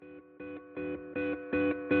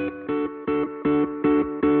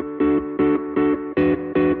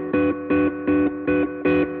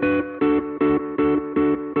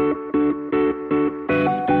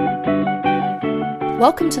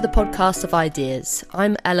Welcome to the podcast of Ideas.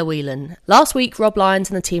 I'm Ella Whelan. Last week, Rob Lyons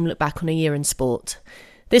and the team looked back on a year in sport.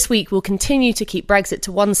 This week, we'll continue to keep Brexit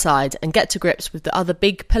to one side and get to grips with the other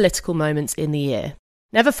big political moments in the year.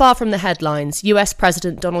 Never far from the headlines, US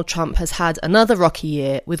President Donald Trump has had another rocky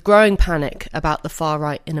year with growing panic about the far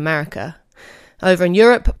right in America. Over in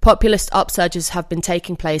Europe, populist upsurges have been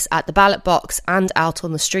taking place at the ballot box and out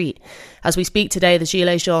on the street. As we speak today, the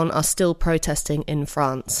Gilets jaunes are still protesting in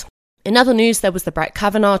France. In other news, there was the Brett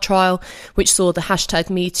Kavanaugh trial, which saw the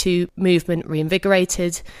 #MeToo movement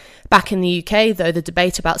reinvigorated. Back in the UK, though the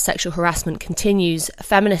debate about sexual harassment continues,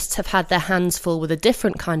 feminists have had their hands full with a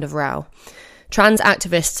different kind of row. Trans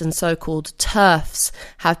activists and so-called TERFs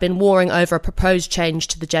have been warring over a proposed change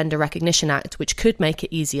to the Gender Recognition Act, which could make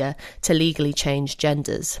it easier to legally change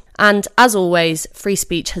genders. And, as always, free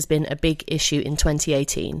speech has been a big issue in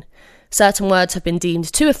 2018. Certain words have been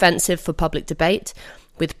deemed too offensive for public debate,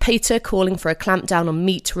 with PETA calling for a clampdown on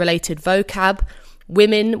meat-related vocab.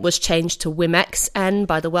 Women was changed to WimXN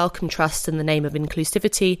by the Wellcome Trust in the name of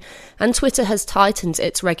inclusivity, and Twitter has tightened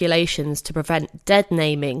its regulations to prevent dead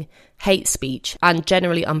naming, hate speech, and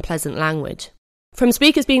generally unpleasant language. From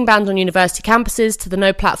speakers being banned on university campuses to the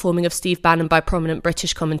no platforming of Steve Bannon by prominent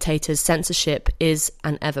British commentators, censorship is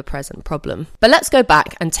an ever-present problem. But let's go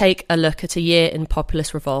back and take a look at a year in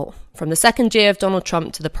populist revolt. From the second year of Donald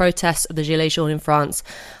Trump to the protests of the Gilets jaunes in France,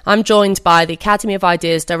 I'm joined by the Academy of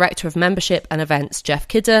Ideas Director of Membership and Events, Jeff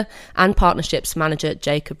Kidder, and Partnerships Manager,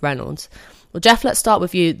 Jacob Reynolds. Well, Jeff, let's start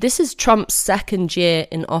with you. This is Trump's second year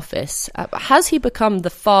in office. Has he become the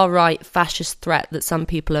far-right fascist threat that some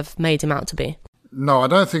people have made him out to be? No, I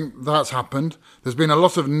don't think that's happened. There's been a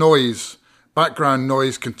lot of noise, background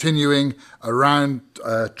noise continuing around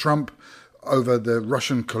Trump over the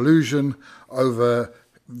Russian collusion, over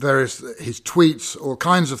his tweets, all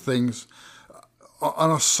kinds of things.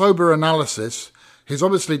 On a sober analysis, he's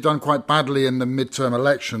obviously done quite badly in the midterm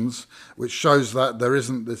elections, which shows that there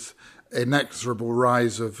isn't this inexorable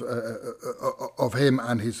rise of him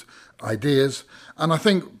and his ideas. And I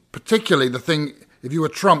think particularly if you were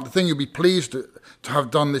Trump, the thing you'd be pleased to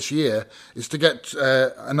have done this year is to get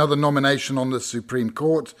another nomination on the Supreme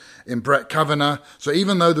Court in Brett Kavanaugh. So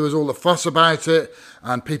even though there was all the fuss about it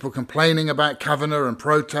and people complaining about Kavanaugh and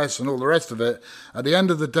protests and all the rest of it, at the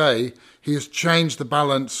end of the day, he has changed the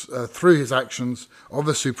balance through his actions of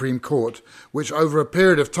the Supreme Court, which over a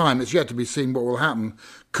period of time, it's yet to be seen what will happen,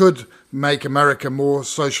 could make America more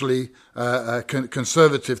socially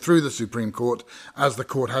conservative through the Supreme Court, as the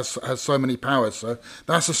court has so many powers. So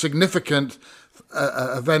that's a significant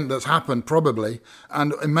event that's happened probably,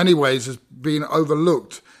 and in many ways has been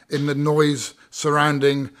overlooked in the noise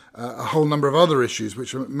surrounding a whole number of other issues,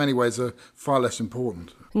 which in many ways are far less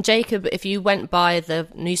important. And Jacob, if you went by the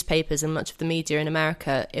newspapers and much of the media in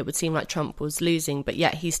America, it would seem like Trump was losing, but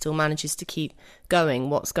yet he still manages to keep going.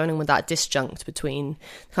 What's going on with that disjunct between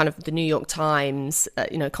kind of the New York Times,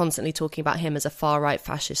 constantly talking about him as a far-right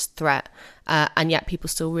fascist threat, and yet people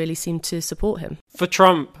still really seem to support him? For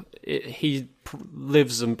Trump, he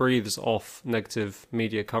lives and breathes off negative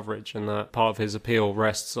media coverage, and that part of his appeal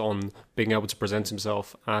rests on being able to present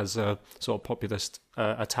himself as a sort of populist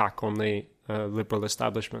attack on the liberal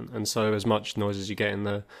establishment. And so as much noise as you get in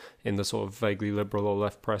the sort of vaguely liberal or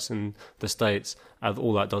left press in the States,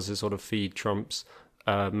 all that does is sort of feed Trump's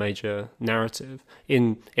major narrative.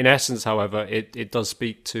 In essence, however, it does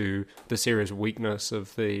speak to the serious weakness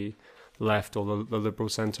of the left or the liberal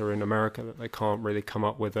centre in America, that they can't really come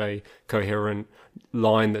up with a coherent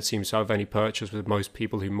line that seems to have any purchase with most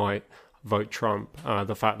people who might vote Trump.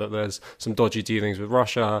 The fact that there's some dodgy dealings with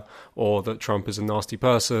Russia, or that Trump is a nasty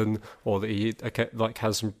person, or that he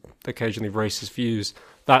has some occasionally racist views,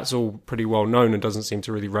 that's all pretty well known and doesn't seem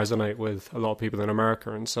to really resonate with a lot of people in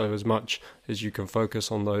America. And so as much as you can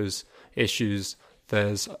focus on those issues,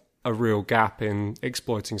 there's a real gap in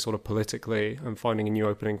exploiting sort of politically and finding a new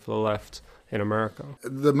opening for the left in America.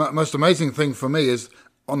 The most amazing thing for me is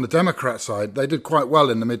on the Democrat side, they did quite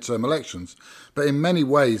well in the midterm elections, but in many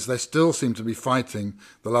ways they still seem to be fighting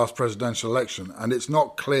the last presidential election, and it's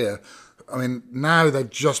not clear. I mean, now they've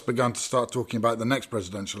just begun to start talking about the next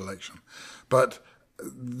presidential election, but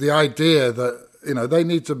the idea that, they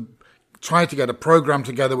need to try to get a program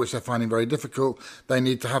together, which they're finding very difficult. They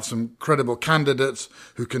need to have some credible candidates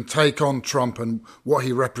who can take on Trump and what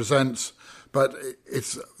he represents. But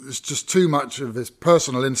it's just too much of this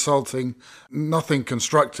personal insulting, nothing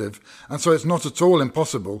constructive. And so it's not at all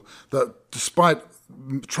impossible that despite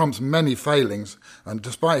Trump's many failings, and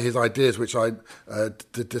despite his ideas, which I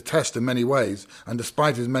detest in many ways, and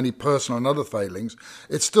despite his many personal and other failings,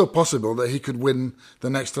 it's still possible that he could win the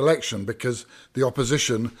next election because the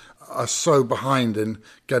opposition are so behind in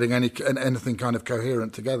getting anything kind of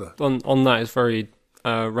coherent together. On that, it's very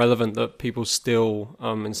relevant that people still,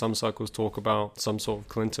 in some circles, talk about some sort of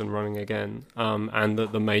Clinton running again, and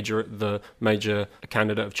that the major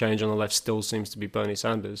candidate of change on the left still seems to be Bernie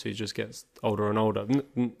Sanders, who just gets older and older.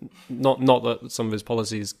 Not that some of his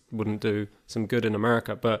policies wouldn't do some good in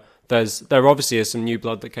America, but there obviously is some new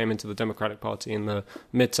blood that came into the Democratic Party in the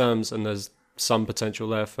midterms, and there's some potential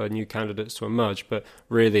there for new candidates to emerge, but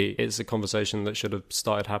really it's a conversation that should have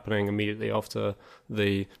started happening immediately after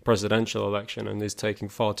the presidential election and is taking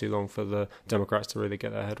far too long for the Democrats to really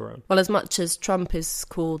get their head around. Well, as much as Trump is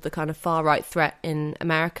called the kind of far-right threat in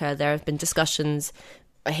America, there have been discussions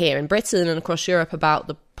here in Britain and across Europe about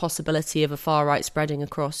the possibility of a far-right spreading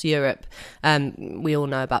across Europe. We all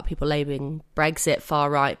know about people labelling Brexit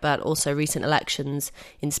far-right, but also recent elections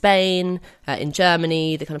in Spain, in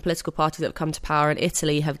Germany, the kind of political parties that have come to power in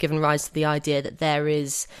Italy have given rise to the idea that there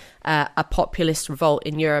is a populist revolt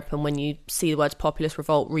in Europe, and when you see the words populist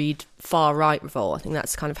revolt, read far-right revolt. I think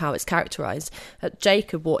that's kind of how it's characterised.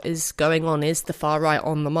 Jacob, what is going on? Is the far-right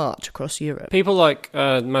on the march across Europe? People like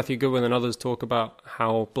Matthew Goodwin and others talk about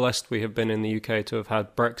how blessed we have been in the UK to have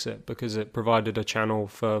had Brexit, because it provided a channel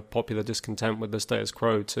for popular discontent with the status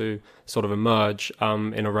quo to sort of emerge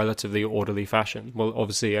in a relatively orderly fashion. Well,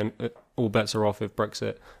 obviously, and all bets are off if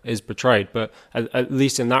Brexit is betrayed, but at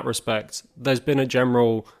least in that respect, there's been a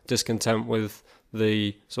general discontent with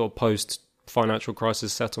the sort of post-financial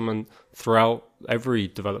crisis settlement throughout every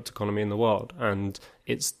developed economy in the world, and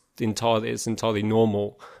it's entirely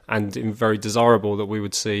normal and very desirable that we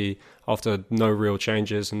would see, after no real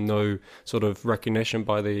changes and no sort of recognition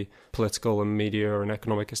by the political and media and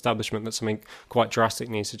economic establishment, that something quite drastic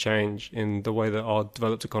needs to change in the way that our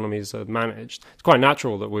developed economies are managed. It's quite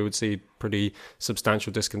natural that we would see pretty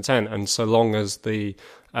substantial discontent, and so long as the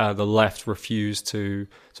left refuse to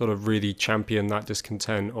sort of really champion that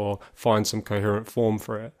discontent or find some coherent form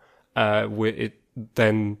for it,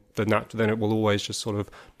 then it will always just sort of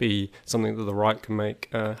be something that the right can make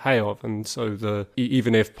hay of. And so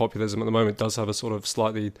even if populism at the moment does have a sort of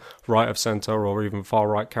slightly right of centre or even far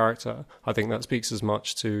right character, I think that speaks as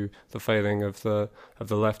much to the failing of the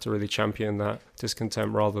left to really champion that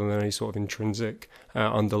discontent rather than any sort of intrinsic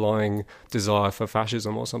underlying desire for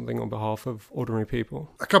fascism or something on behalf of ordinary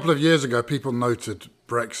people. A couple of years ago, people noted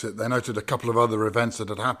Brexit. They noted a couple of other events that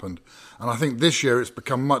had happened. And I think this year it's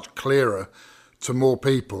become much clearer to more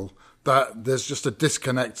people that there's just a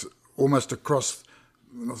disconnect almost across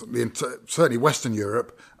certainly Western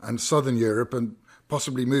Europe and Southern Europe and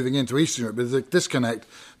possibly moving into Eastern Europe. There's a disconnect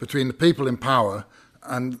between the people in power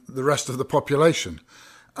and the rest of the population.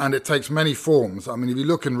 And it takes many forms. I mean, if you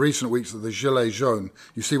look in recent weeks at the Gilets jaunes,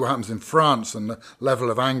 you see what happens in France and the level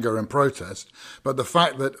of anger and protest. But the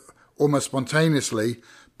fact that almost spontaneously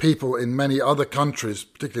people in many other countries,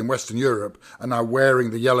 particularly in Western Europe, are now wearing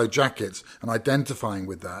the yellow jackets and identifying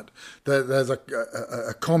with that. There's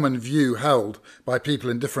a common view held by people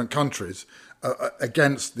in different countries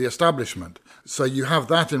against the establishment. So you have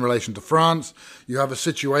that in relation to France. You have a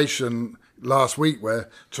situation last week where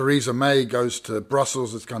Theresa May goes to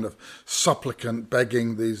Brussels as kind of supplicant,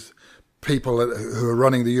 begging these people who are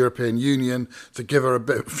running the European Union to give her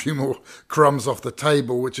a few more crumbs off the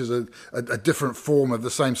table, which is a different form of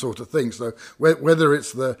the same sort of thing. So whether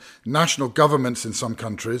it's the national governments in some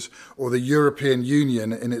countries or the European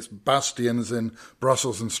Union in its bastions in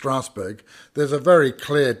Brussels and Strasbourg, there's a very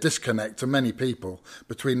clear disconnect to many people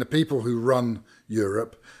between the people who run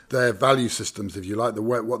Europe, their value systems, if you like,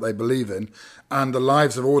 what they believe in, and the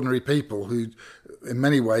lives of ordinary people who, in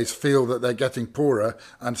many ways, feel that they're getting poorer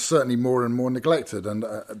and certainly more and more neglected. And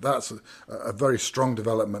that's a very strong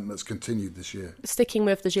development that's continued this year. Sticking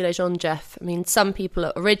with the Gilets jaunes, Jeff, I mean, some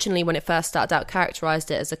people originally, when it first started out,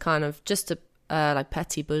 characterised it as a kind of just a like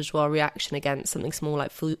petty bourgeois reaction against something small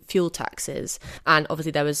like fuel taxes. And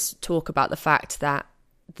obviously there was talk about the fact that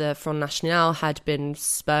the Front National had been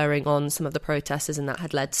spurring on some of the protesters and that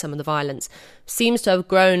had led to some of the violence. Seems to have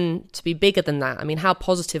grown to be bigger than that. I mean, how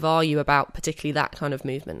positive are you about particularly that kind of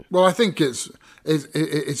movement? Well, I think it's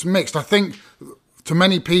mixed. I think to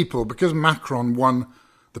many people, because Macron won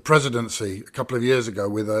the presidency a couple of years ago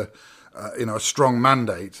with a strong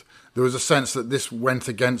mandate, there was a sense that this went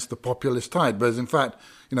against the populist tide. But in fact,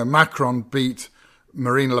 Macron beat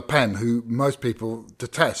Marine Le Pen, who most people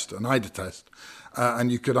detest, and I detest.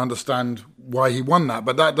 And you could understand why he won that.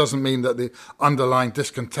 But that doesn't mean that the underlying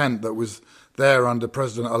discontent that was there under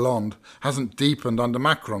President Hollande hasn't deepened under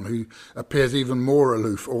Macron, who appears even more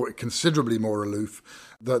aloof, or considerably more aloof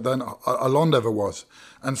than Hollande ever was.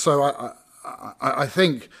 And so I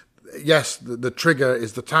think, yes, the trigger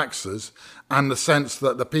is the taxes and the sense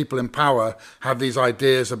that the people in power have these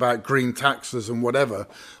ideas about green taxes and whatever,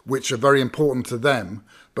 which are very important to them.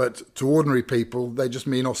 But to ordinary people, they just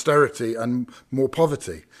mean austerity and more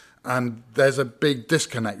poverty. And there's a big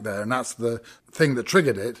disconnect there, and that's the thing that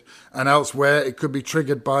triggered it. And elsewhere, it could be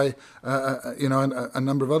triggered by, a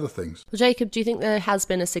number of other things. Well, Jacob, do you think there has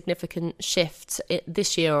been a significant shift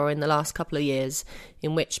this year or in the last couple of years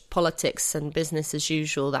in which politics and business as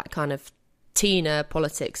usual, that kind of Tina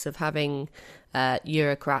politics of having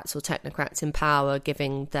bureaucrats or technocrats in power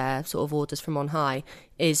giving their sort of orders from on high,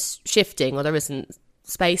 is shifting, or there isn't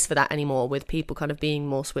space for that anymore, with people kind of being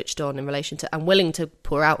more switched on in relation to and willing to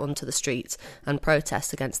pour out onto the streets and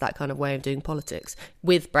protest against that kind of way of doing politics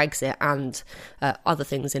with Brexit and other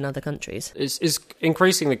things in other countries? It's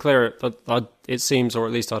increasingly clear that it seems, or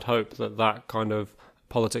at least I'd hope, that kind of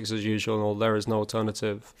politics as usual, or there is no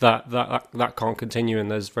alternative, that can't continue,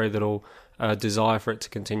 and there's very little desire for it to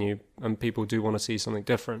continue, and people do want to see something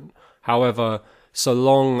different. However, so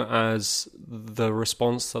long as the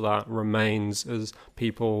response to that remains as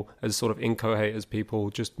sort of incoherent as people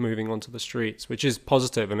just moving onto the streets, which is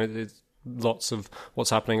positive, and it's lots of what's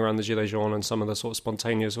happening around the Gilets jaunes and some of the sort of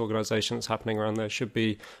spontaneous organisation that's happening around there should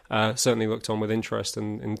be certainly looked on with interest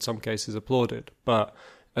and in some cases applauded. But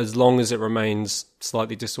as long as it remains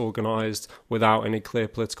slightly disorganised, without any clear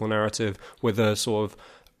political narrative, with a sort of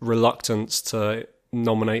reluctance to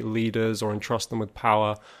nominate leaders or entrust them with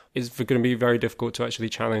power, it's going to be very difficult to actually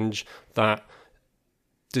challenge that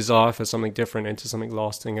desire for something different into something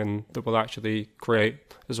lasting and that will actually create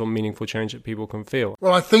a sort of meaningful change that people can feel.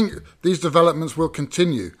 Well, I think these developments will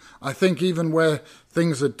continue. I think even where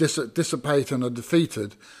things are dissipate and are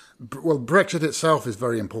defeated, well, Brexit itself is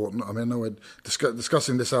very important. I mean, I know we're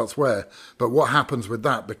discussing this elsewhere, but what happens with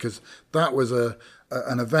that? Because that was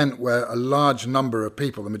an event where a large number of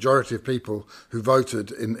people, the majority of people who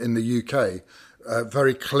voted in the UK,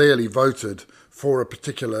 very clearly voted for a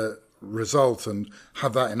particular result and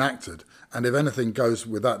have that enacted. And if anything goes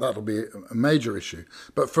with that, that'll be a major issue.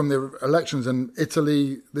 But from the elections in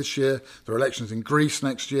Italy this year, there are elections in Greece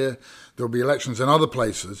next year, there will be elections in other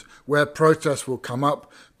places where protests will come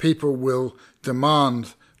up, people will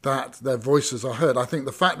demand that their voices are heard. I think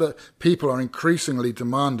the fact that people are increasingly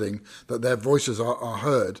demanding that their voices are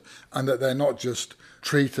heard and that they're not just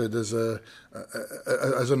treated as an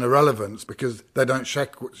irrelevance because they don't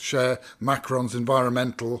share Macron's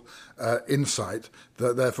environmental insight,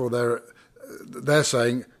 that therefore they're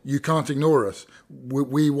saying, you can't ignore us.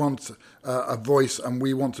 We want a voice and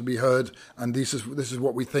we want to be heard, and this is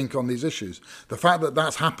what we think on these issues. The fact that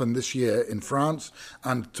that's happened this year in France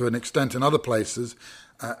and to an extent in other places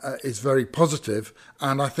is very positive,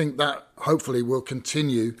 and I think that hopefully will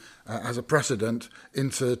continue as a precedent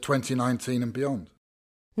into 2019 and beyond.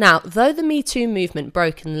 Now, though the Me Too movement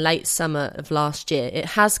broke in late summer of last year, it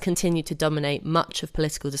has continued to dominate much of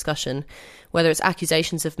political discussion, whether it's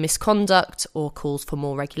accusations of misconduct or calls for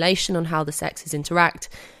more regulation on how the sexes interact.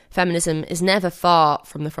 Feminism is never far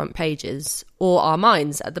from the front pages or our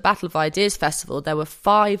minds. At the Battle of Ideas Festival, there were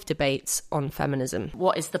 5 debates on feminism.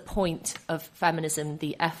 What is the point of feminism,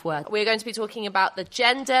 the F word? We're going to be talking about the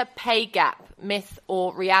gender pay gap, myth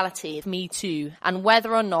or reality, Me Too, and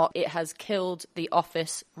whether or not it has killed the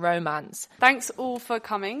office romance. Thanks all for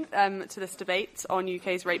coming to this debate on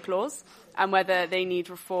UK's rape laws and whether they need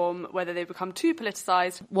reform, whether they become too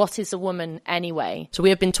politicised. What is a woman anyway? So we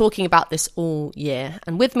have been talking about this all year.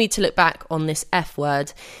 And with me to look back on this F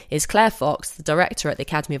word is Claire Fox, the director at the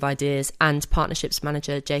Academy of Ideas, and partnerships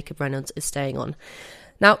manager Jacob Reynolds is staying on.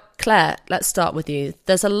 Now, Claire, let's start with you.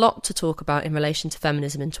 There's a lot to talk about in relation to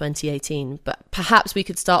feminism in 2018, but perhaps we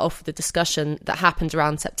could start off with a discussion that happened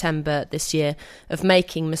around September this year of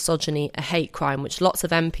making misogyny a hate crime, which lots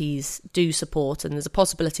of MPs do support, and there's a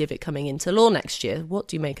possibility of it coming into law next year. What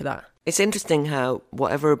do you make of that? It's interesting how,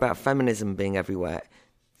 whatever about feminism being everywhere,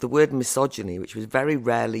 the word misogyny, which was very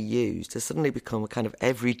rarely used, has suddenly become a kind of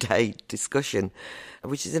everyday discussion,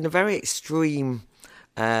 which is in a very extreme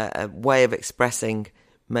way of expressing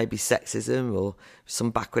maybe sexism or some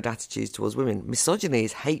backward attitudes towards women. Misogyny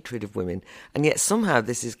is hatred of women, and yet somehow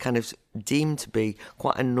this is kind of deemed to be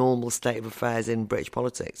quite a normal state of affairs in British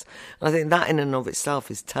politics. And I think that in and of itself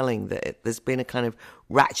is telling that there's been a kind of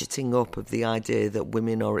ratcheting up of the idea that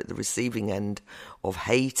women are at the receiving end of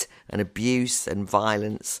hate and abuse and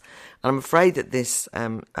violence. And I'm afraid that this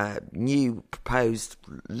new proposed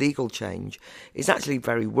legal change is actually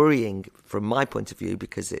very worrying from my point of view,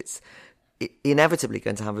 because it's inevitably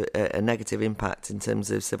going to have a negative impact in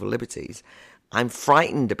terms of civil liberties. I'm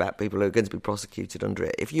frightened about people who are going to be prosecuted under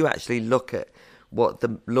it. If you actually look at what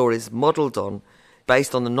the law is modelled on,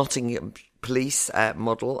 based on the Nottingham police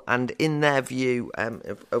model, and in their view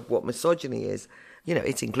of what misogyny is,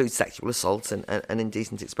 it includes sexual assault and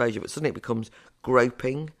indecent exposure, but suddenly it becomes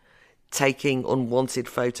groping, taking unwanted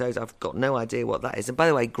photos. I've got no idea what that is. And by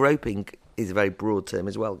the way, groping is a very broad term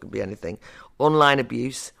as well. It could be anything. Online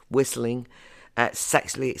abuse, whistling,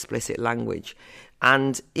 sexually explicit language.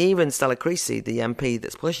 And even Stella Creasy, the MP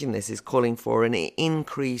that's pushing this, is calling for an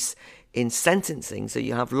increase in sentencing, so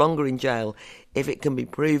you have longer in jail if it can be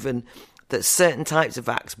proven that certain types of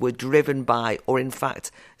acts were driven by, or in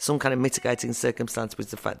fact, some kind of mitigating circumstance was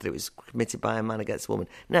the fact that it was committed by a man against a woman.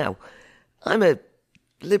 Now, I'm a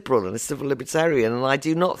liberal and a civil libertarian, and I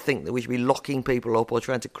do not think that we should be locking people up or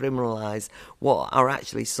trying to criminalise what are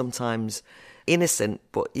actually sometimes innocent,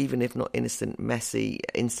 but even if not innocent, messy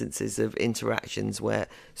instances of interactions where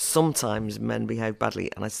sometimes men behave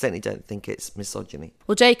badly, and I certainly don't think it's misogyny.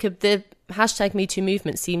 Well, Jacob, the hashtag MeToo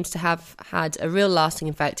movement seems to have had a real lasting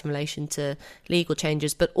effect in relation to legal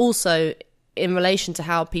changes, but also in relation to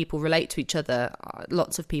how people relate to each other.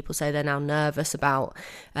 Lots of people say they're now nervous about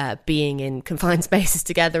being in confined spaces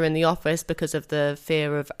together in the office because of the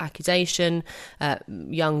fear of accusation.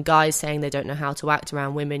 Young guys saying they don't know how to act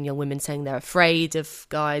around women. Young women saying they're afraid of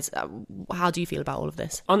guys. How do you feel about all of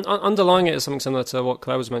this? Underlying it is something similar to what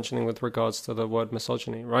Claire was mentioning with regards to the word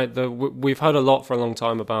misogyny, right? We've heard a lot for a long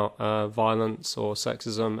time about violence or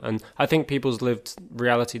sexism, and I think people's lived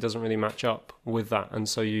reality doesn't really match up with that, and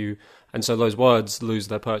so those words lose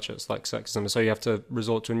their purchase, like sexism. So you have to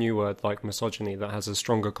resort to a new word like misogyny that has a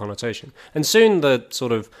stronger connotation. And soon the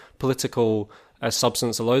sort of political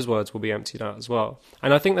substance of those words will be emptied out as well.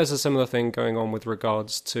 And I think there's a similar thing going on with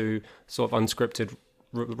regards to sort of unscripted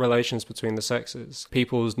relations between the sexes.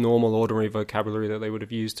 People's normal, ordinary vocabulary that they would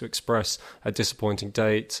have used to express a disappointing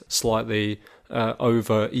date, slightly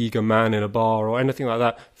over-eager man in a bar or anything like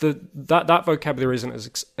that, that vocabulary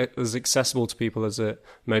isn't as accessible to people as it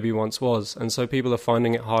maybe once was. And so people are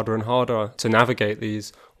finding it harder and harder to navigate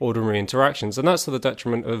these ordinary interactions. And that's to the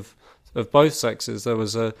detriment of both sexes. There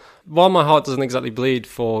was while my heart doesn't exactly bleed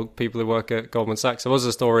for people who work at Goldman Sachs, there was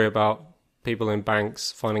a story about people in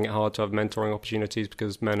banks finding it hard to have mentoring opportunities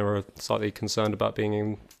because men are slightly concerned about being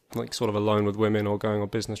in sort of alone with women or going on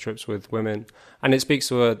business trips with women. And it speaks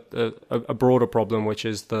to a broader problem, which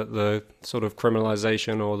is the sort of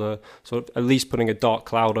criminalization or the sort of at least putting a dark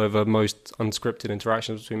cloud over most unscripted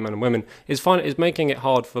interactions between men and women is making it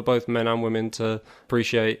hard for both men and women to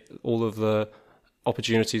appreciate all of the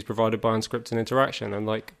opportunities provided by unscripted interaction.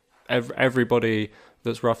 And everybody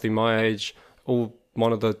that's roughly my age,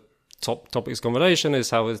 one of the top topics of conversation is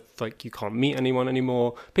how it's you can't meet anyone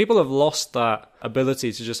anymore. People have lost that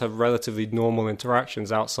ability to just have relatively normal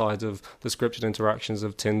interactions outside of the scripted interactions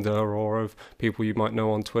of Tinder or of people you might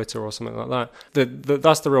know on Twitter or something like that.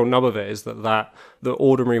 That's the real nub of it, is that the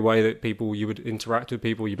ordinary way that you would interact with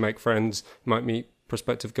people, you'd make friends, you might meet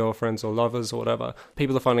prospective girlfriends or lovers or whatever.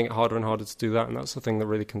 People are finding it harder and harder to do that, and that's the thing that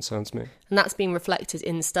really concerns me. And that's been reflected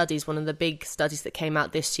in studies. One of the big studies that came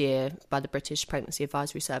out this year by the British Pregnancy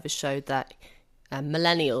Advisory Service showed that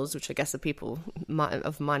millennials, which I guess are people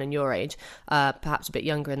of mine and your age, perhaps a bit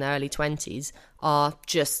younger in their early 20s, are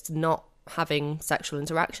just not having sexual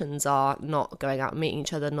interactions, are not going out and meeting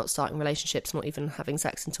each other, not starting relationships, not even having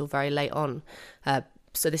sex until very late on.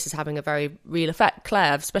 So this is having a very real effect.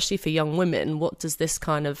 Claire, especially for young women, what does this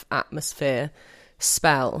kind of atmosphere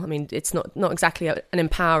spell? I mean, it's not exactly an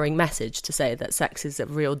empowering message to say that sex is a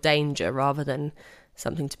real danger rather than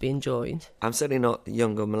something to be enjoyed. I'm certainly not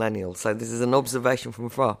young or millennial, so this is an observation from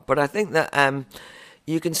afar. But I think that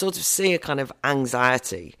you can sort of see a kind of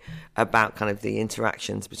anxiety about kind of the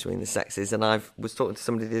interactions between the sexes. And I was talking to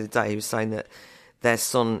somebody the other day who was saying that their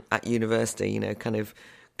son at university, kind of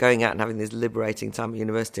going out and having this liberating time at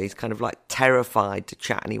university, is kind of terrified to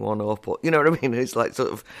chat anyone up, or you know what I mean? It's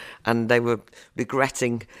and they were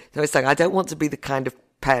regretting. So it's I don't want to be the kind of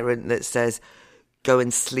parent that says, go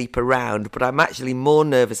and sleep around, but I'm actually more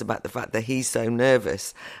nervous about the fact that he's so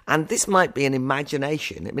nervous. And this might be an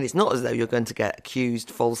imagination. I mean, it's not as though you're going to get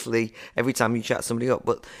accused falsely every time you chat somebody up,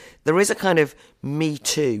 but there is a kind of Me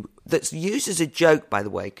Too that's used as a joke, by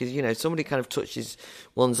the way, because, somebody kind of touches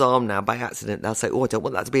one's arm now by accident. They'll say, I don't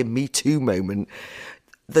want that to be a Me Too moment.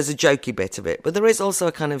 There's a jokey bit of it, but there is also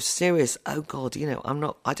a kind of serious, oh God,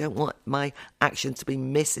 I don't want my actions to be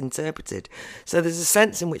misinterpreted. So there's a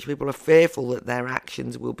sense in which people are fearful that their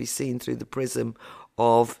actions will be seen through the prism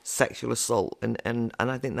of sexual assault. And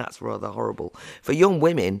I think that's rather horrible. For young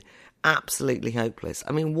women, absolutely hopeless.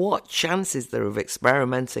 I mean, what chance is there of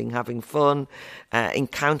experimenting, having fun,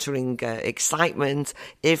 encountering excitement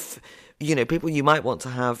if, you know, people you might want to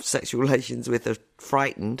have sexual relations with are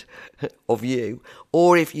frightened of you,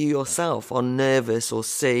 or if you yourself are nervous or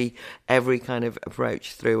see every kind of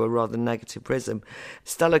approach through a rather negative prism?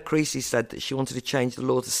 Stella Creasy said that she wanted to change the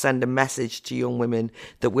law to send a message to young women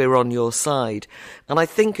that we're on your side. And I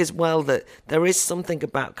think as well that there is something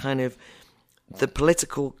about kind of the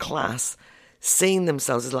political class seeing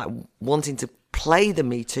themselves as like wanting to play the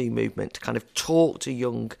Me Too movement, to kind of talk to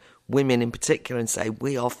young women in particular and say,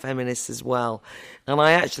 we are feminists as well. And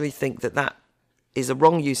I actually think that that is a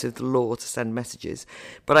wrong use of the law to send messages.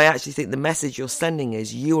 But I actually think the message you're sending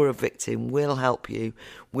is, you are a victim, we'll help you,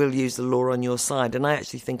 we'll use the law on your side. And I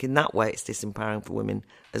actually think in that way it's disempowering for women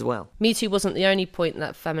as well. Me Too wasn't the only point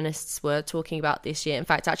that feminists were talking about this year. In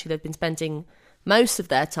fact, actually, they've been spending most of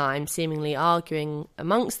their time seemingly arguing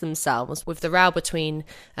amongst themselves, with the row between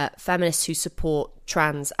feminists who support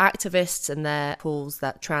trans activists and their calls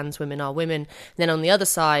that trans women are women. And then on the other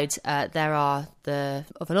side, there are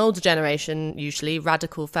of an older generation, usually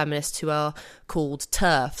radical feminists, who are called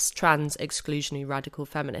TERFs, trans exclusionary radical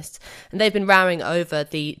feminists. And they've been rowing over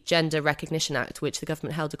the Gender Recognition Act, which the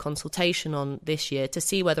government held a consultation on this year to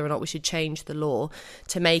see whether or not we should change the law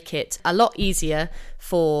to make it a lot easier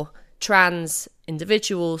for trans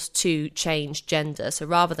individuals to change gender. So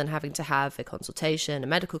rather than having to have a consultation, a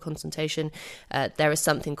medical consultation, there is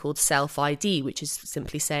something called self-ID, which is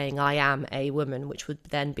simply saying I am a woman, which would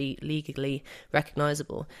then be legally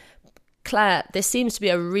recognisable. Claire, there seems to be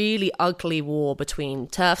a really ugly war between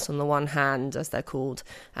TERFs on the one hand, as they're called,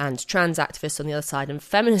 and trans activists on the other side, and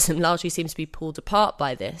feminism largely seems to be pulled apart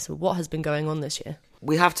by this. What has been going on this year?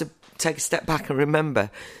 We have to take a step back and remember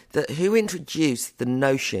that who introduced the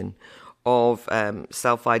notion of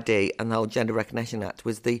self-ID and the whole Gender Recognition Act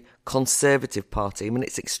was the Conservative Party. I mean,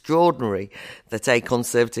 it's extraordinary that a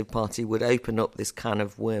Conservative Party would open up this can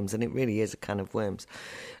of worms, and it really is a can of worms.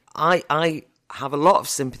 I have a lot of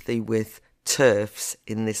sympathy with TERFs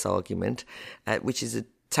in this argument, which is a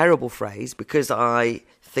terrible phrase, because I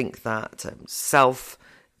think that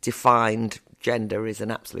self-defined gender is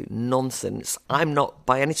an absolute nonsense. I'm not,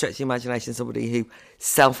 by any stretch of the imagination, somebody who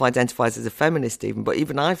self-identifies as a feminist even, but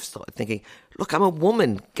even I've started thinking, look, I'm a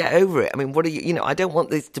woman, get over it. I mean, what are you, I don't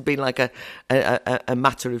want this to be like a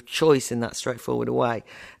matter of choice in that straightforward way.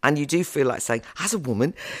 And you do feel like saying, as a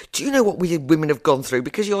woman, do you know what we women have gone through?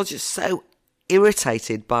 Because you're just so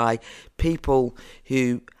irritated by people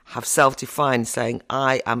who have self-defined saying,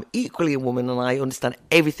 I am equally a woman and I understand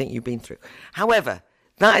everything you've been through. However,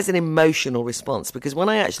 that is an emotional response, because when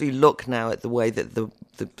I actually look now at the way that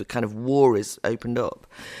the kind of war is opened up,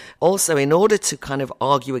 also in order to kind of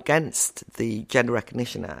argue against the Gender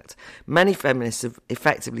Recognition Act, many feminists have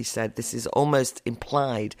effectively said this is almost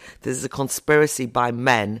implied there's a conspiracy by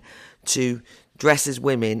men to dress as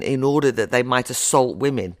women in order that they might assault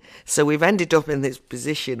women. So we've ended up in this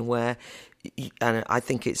position where, and I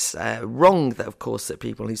think it's wrong that, of course, that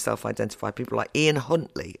people who self-identify, people like Ian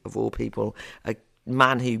Huntley, of all people, a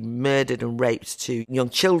man who murdered and raped 2 young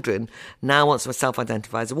children, now wants to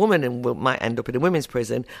self-identify as a woman and might end up in a women's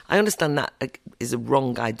prison. I understand that is a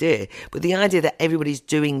wrong idea, but the idea that everybody's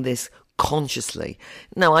doing this consciously,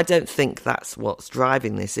 no, I don't think that's what's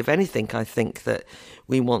driving this. If anything, I think that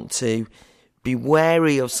we want to be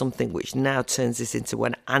wary of something which now turns this into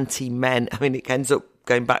an anti-men. I mean, it ends up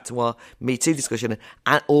going back to our Me Too discussion,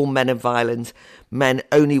 and all men are violent. Men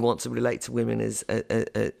only want to relate to women as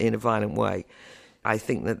in a violent way. I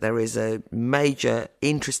think that there is a major,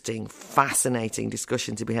 interesting, fascinating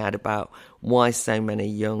discussion to be had about why so many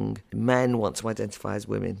young men want to identify as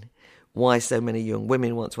women, why so many young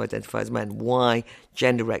women want to identify as men, why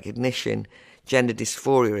gender recognition, gender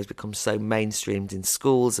dysphoria has become so mainstreamed in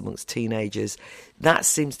schools amongst teenagers. That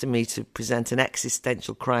seems to me to present an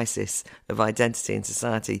existential crisis of identity in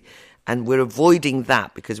society. And we're avoiding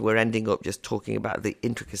that because we're ending up just talking about the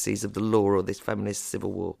intricacies of the law or this feminist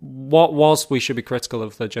civil war. Whilst we should be critical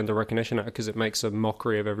of the Gender Recognition Act because it makes a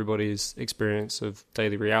mockery of everybody's experience of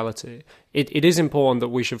daily reality, it is important that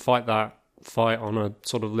we should fight that fight on a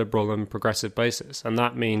sort of liberal and progressive basis. And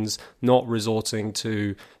that means not resorting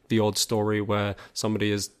to the odd story where somebody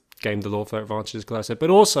has gamed the law for advantages, Claire said.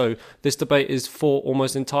 But also, this debate is fought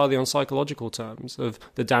almost entirely on psychological terms of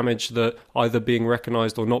the damage that either being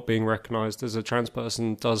recognised or not being recognised as a trans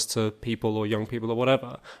person does to people or young people or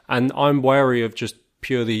whatever. And I'm wary of just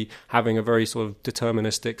purely having a very sort of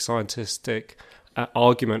deterministic, scientific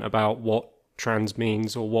argument about what trans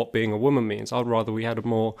means or what being a woman means. I'd rather we had a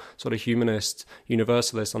more sort of humanist,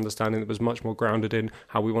 universalist understanding that was much more grounded in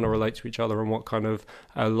how we want to relate to each other and what kind of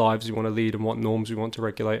lives we want to lead and what norms we want to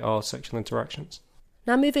regulate our sexual interactions.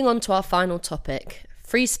 Now moving on to our final topic,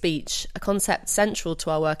 free speech, a concept central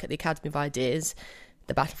to our work at the Academy of Ideas.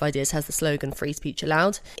 The Battle of Ideas has the slogan "Free Speech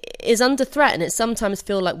Allowed," is under threat, and it sometimes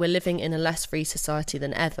feels like we're living in a less free society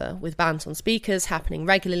than ever, with bans on speakers happening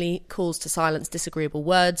regularly, calls to silence disagreeable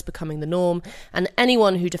words becoming the norm, and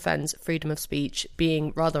anyone who defends freedom of speech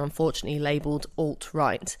being rather unfortunately labelled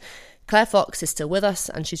alt-right. Claire Fox is still with us,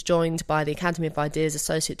 and she's joined by the Academy of Ideas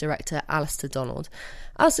Associate Director Alistair Donald.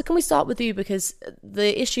 Alistair, can we start with you, because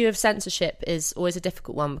the issue of censorship is always a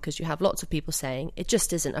difficult one, because you have lots of people saying it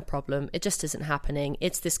just isn't a problem, it just isn't happening,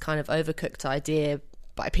 it's this kind of overcooked idea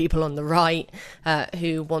by people on the right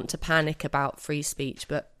who want to panic about free speech,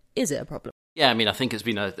 but is it a problem? Yeah, I mean, I think it's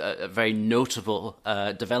been a very notable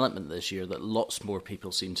development this year that lots more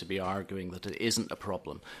people seem to be arguing that it isn't a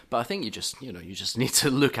problem. But I think you just need to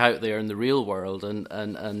look out there in the real world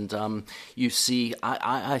and you see,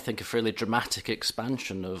 I think, a fairly dramatic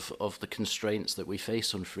expansion of the constraints that we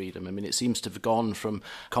face on freedom. I mean, it seems to have gone from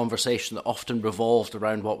conversation that often revolved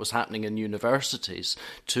around what was happening in universities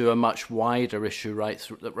to a much wider issue right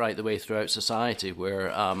the way throughout society,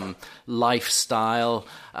 where lifestyle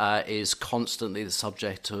is constantly the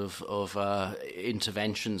subject of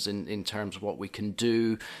interventions in terms of what we can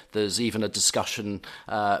do. There's even a discussion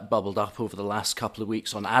bubbled up over the last couple of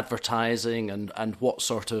weeks on advertising and what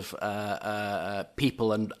sort of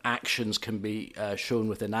people and actions can be shown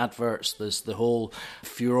within adverts. There's the whole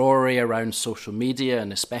furore around social media,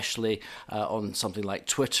 and especially on something like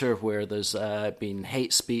Twitter, where there's been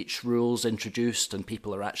hate speech rules introduced and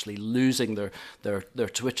people are actually losing their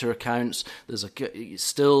Twitter accounts. There's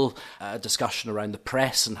still a discussion around the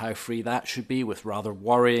press and how free that should be, with rather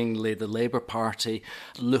worryingly the Labour Party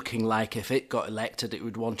looking like if it got elected it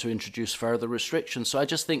would want to introduce further restrictions. So I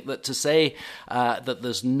just think that to say that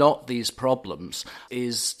there's not these problems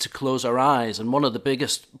is to close our eyes, and one of the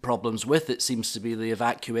biggest problems with it seems to be the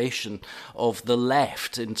evacuation of the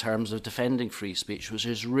left in terms of defending free speech, which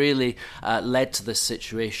has really led to this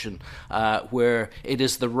situation where it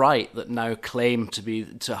is the right that now claim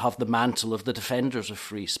to have the mantle of the defenders of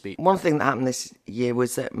free speech. One thing that happened this year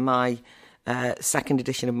was that my second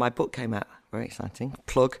edition of my book came out. Very exciting.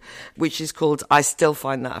 Plug. Which is called I Still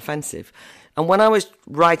Find That Offensive. And when I was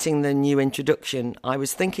writing the new introduction, I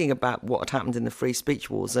was thinking about what had happened in the free speech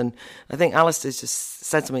wars. And I think Alistair's just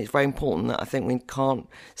said to me, it's very important that I think we can't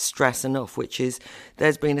stress enough, which is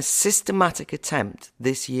there's been a systematic attempt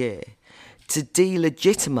this year to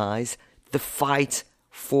delegitimise the fight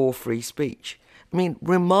for free speech. I mean,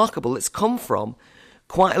 remarkable. It's come from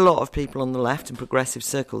quite a lot of people on the left in progressive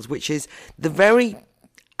circles, which is the very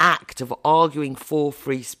act of arguing for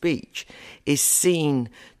free speech is seen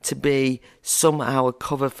to be somehow a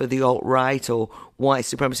cover for the alt-right or white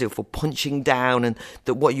supremacy, or for punching down, and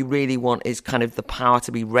that what you really want is kind of the power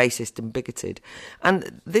to be racist and bigoted.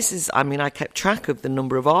 And this is, I mean, I kept track of the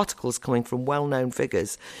number of articles coming from well-known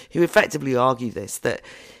figures who effectively argue this, that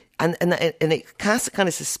And it casts a kind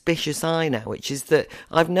of suspicious eye now, which is that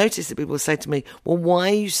I've noticed that people say to me, well,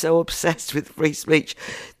 why are you so obsessed with free speech?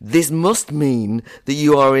 This must mean that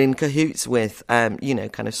you are in cahoots with,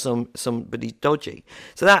 kind of somebody dodgy.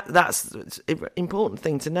 So that's an important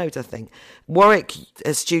thing to note, I think. Warwick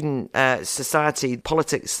Student Society,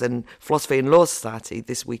 Politics and Philosophy and Law Society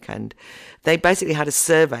this weekend, they basically had a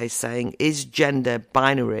survey saying, is gender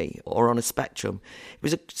binary or on a spectrum? It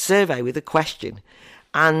was a survey with a question.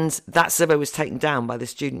 And that survey was taken down by the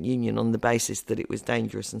student union on the basis that it was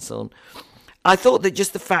dangerous and so on. I thought that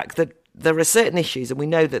just the fact that there are certain issues, and we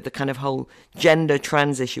know that the kind of whole gender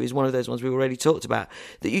trans issue is one of those ones we've already talked about,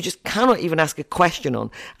 that you just cannot even ask a question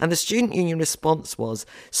on. And the student union response was,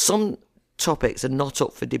 some topics are not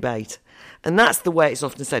up for debate. And that's the way it's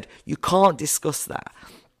often said. You can't discuss that.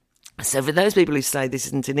 So for those people who say this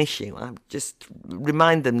isn't an issue, I just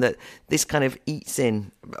remind them that this kind of eats into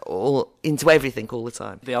everything all the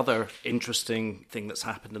time. The other interesting thing that's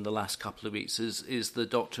happened in the last couple of weeks is the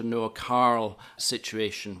Dr. Noah Carl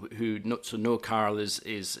situation. So Noah Carl is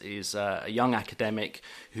a young academic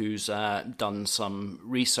who's done some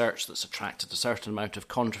research that's attracted a certain amount of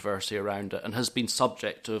controversy around it and has been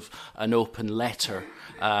subject of an open letter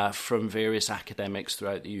from various academics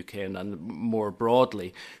throughout the UK and more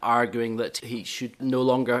broadly, arguing that he should no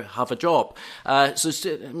longer have a job. Just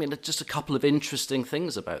a couple of interesting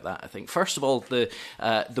things about that, I think. First of all, the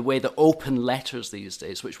way that open letters these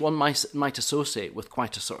days, which one might associate with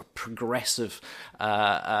quite a sort of progressive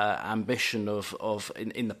ambition of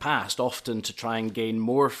in the past, often to try and gain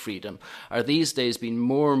more freedom, are these days being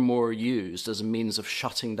more and more used as a means of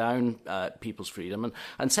shutting down people's freedom.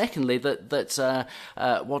 And secondly, that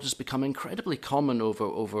what has become incredibly common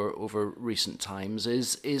over recent times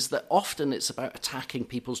is that often it's about attacking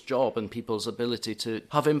people's job and people's ability to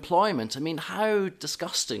have employment. I mean, how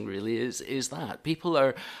disgusting really is that? People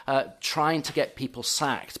are trying to get people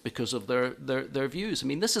sacked because of their views. I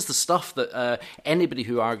mean, this is the stuff that anybody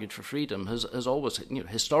who argued for freedom has always,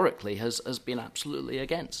 historically, has been absolutely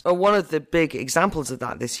against. One of the big examples of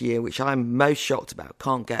that this year, which I'm most shocked about,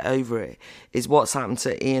 can't get over it, is what's happened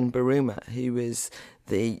to Ian Baruma, who is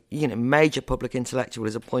the major public intellectual,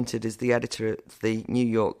 is appointed as the editor of the New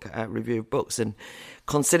York Review of Books and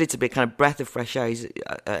considered to be a kind of breath of fresh air. He's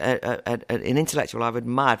an intellectual I've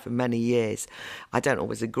admired for many years. I don't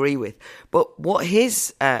always agree with. But what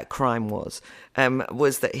his crime was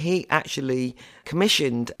that he actually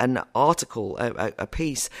commissioned an article, a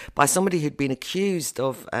piece, by somebody who'd been accused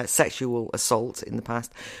of sexual assault in the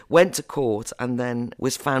past, went to court and then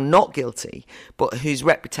was found not guilty, but whose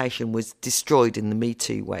reputation was destroyed in the Me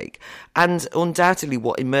Too wake. And undoubtedly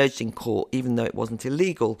what emerged in court, even though it wasn't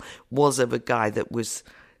illegal, was of a guy that was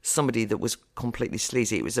somebody that was completely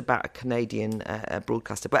sleazy. It was about a Canadian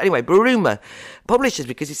broadcaster. But anyway, Baruma published this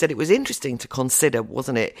because he said it was interesting to consider,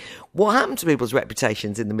 wasn't it, what happened to people's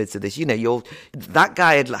reputations in the midst of this. That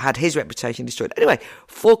guy had his reputation destroyed. Anyway,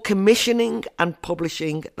 for commissioning and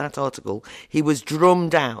publishing that article, he was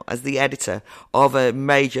drummed out as the editor of a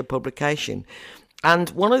major publication. And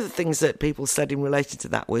one of the things that people said in relation to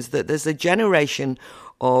that was that there's a generation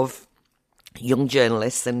of young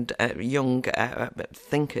journalists and young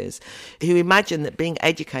thinkers who imagine that being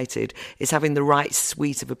educated is having the right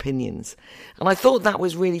suite of opinions. And I thought that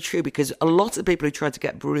was really true, because a lot of the people who tried to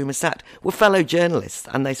get Baruma sacked were fellow journalists,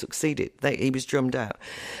 and they succeeded. He was drummed out.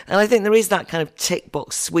 And I think there is that kind of tick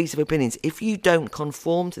box suite of opinions. If you don't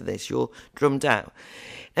conform to this, you're drummed out.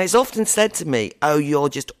 Now, it's often said to me, oh, you're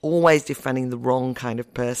just always defending the wrong kind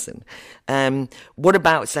of person. What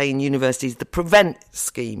about, say, in universities, the PREVENT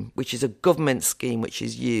scheme, which is a government scheme which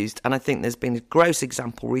is used? And I think there's been a gross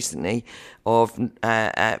example recently of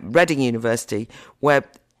Reading University, where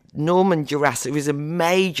Norman Giras, who is a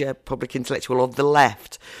major public intellectual of the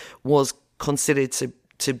left, was considered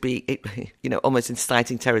to be, almost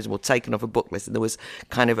inciting terrorism or taken off a book list, and there was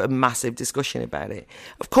kind of a massive discussion about it.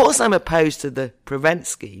 Of course, I'm opposed to the PREVENT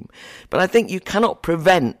scheme, but I think you cannot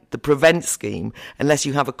prevent the PREVENT scheme unless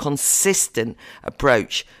you have a consistent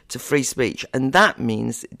approach to free speech, and that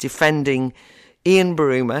means defending Ian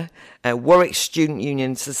Baruma, Warwick Student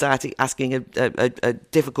Union Society asking a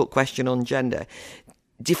difficult question on gender,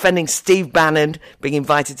 defending Steve Bannon being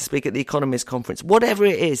invited to speak at the Economist conference. Whatever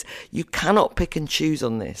it is, you cannot pick and choose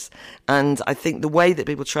on this. And I think the way that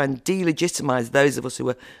people try and delegitimise those of us who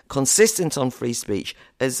are consistent on free speech,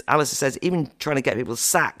 as Alistair says, even trying to get people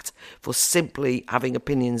sacked for simply having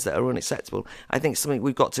opinions that are unacceptable, I think something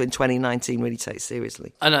we've got to, in 2019, really take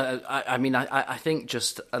seriously. And I think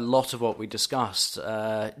just a lot of what we discussed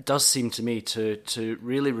does seem to me to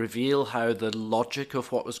really reveal how the logic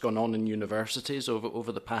of what was going on in universities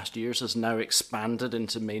over the past years has now expanded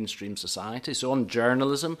into mainstream society. So on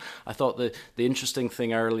journalism, I thought the interesting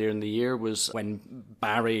thing earlier in the year was when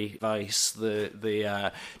Barry Weiss,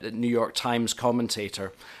 the New York Times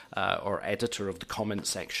commentator, or editor of the comment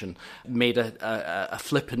section, made a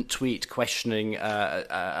flippant tweet questioning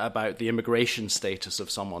about the immigration status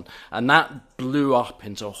of someone. And that blew up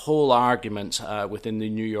into a whole argument within the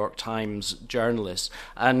New York Times journalists.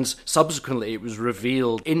 And subsequently it was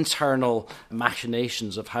revealed, internal machinations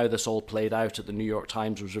of how this all played out at the New York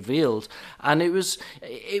Times was revealed. And it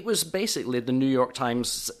was basically the New York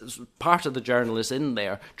Times, part of the journalists in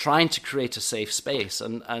there, trying to create a safe space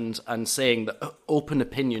and saying that open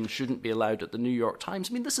opinion shouldn't be allowed at the New York Times.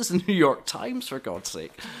 I mean, this is the New York Times, for God's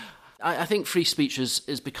sake. I think free speech has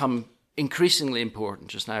become increasingly important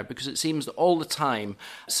just now, because it seems that all the time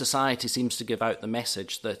society seems to give out the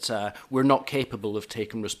message that we're not capable of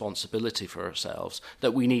taking responsibility for ourselves,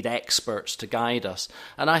 that we need experts to guide us.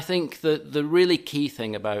 And I think that the really key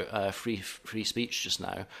thing about free speech just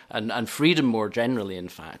now, and freedom more generally, in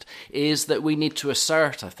fact, is that we need to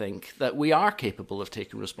assert, I think, that we are capable of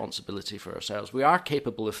taking responsibility for ourselves. We are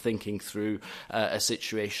capable of thinking through a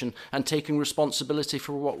situation and taking responsibility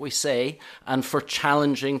for what we say and for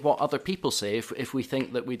challenging what other people say if we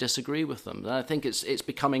think that we disagree with them. And I think it's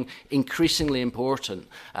becoming increasingly important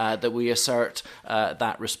that we assert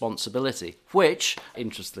that responsibility, which,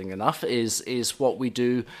 interesting enough, is what we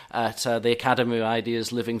do at the Academy of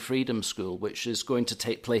Ideas Living Freedom School, which is going to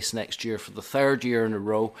take place next year for the third year in a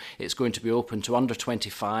row. It's going to be open to under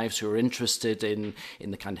 25s who are interested in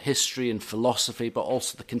the kind of history and philosophy, but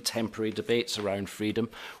also the contemporary debates around freedom.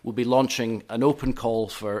 We'll be launching an open call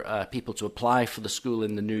for people to apply for the school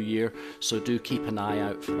in the new year, so do keep an eye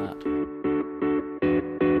out for that.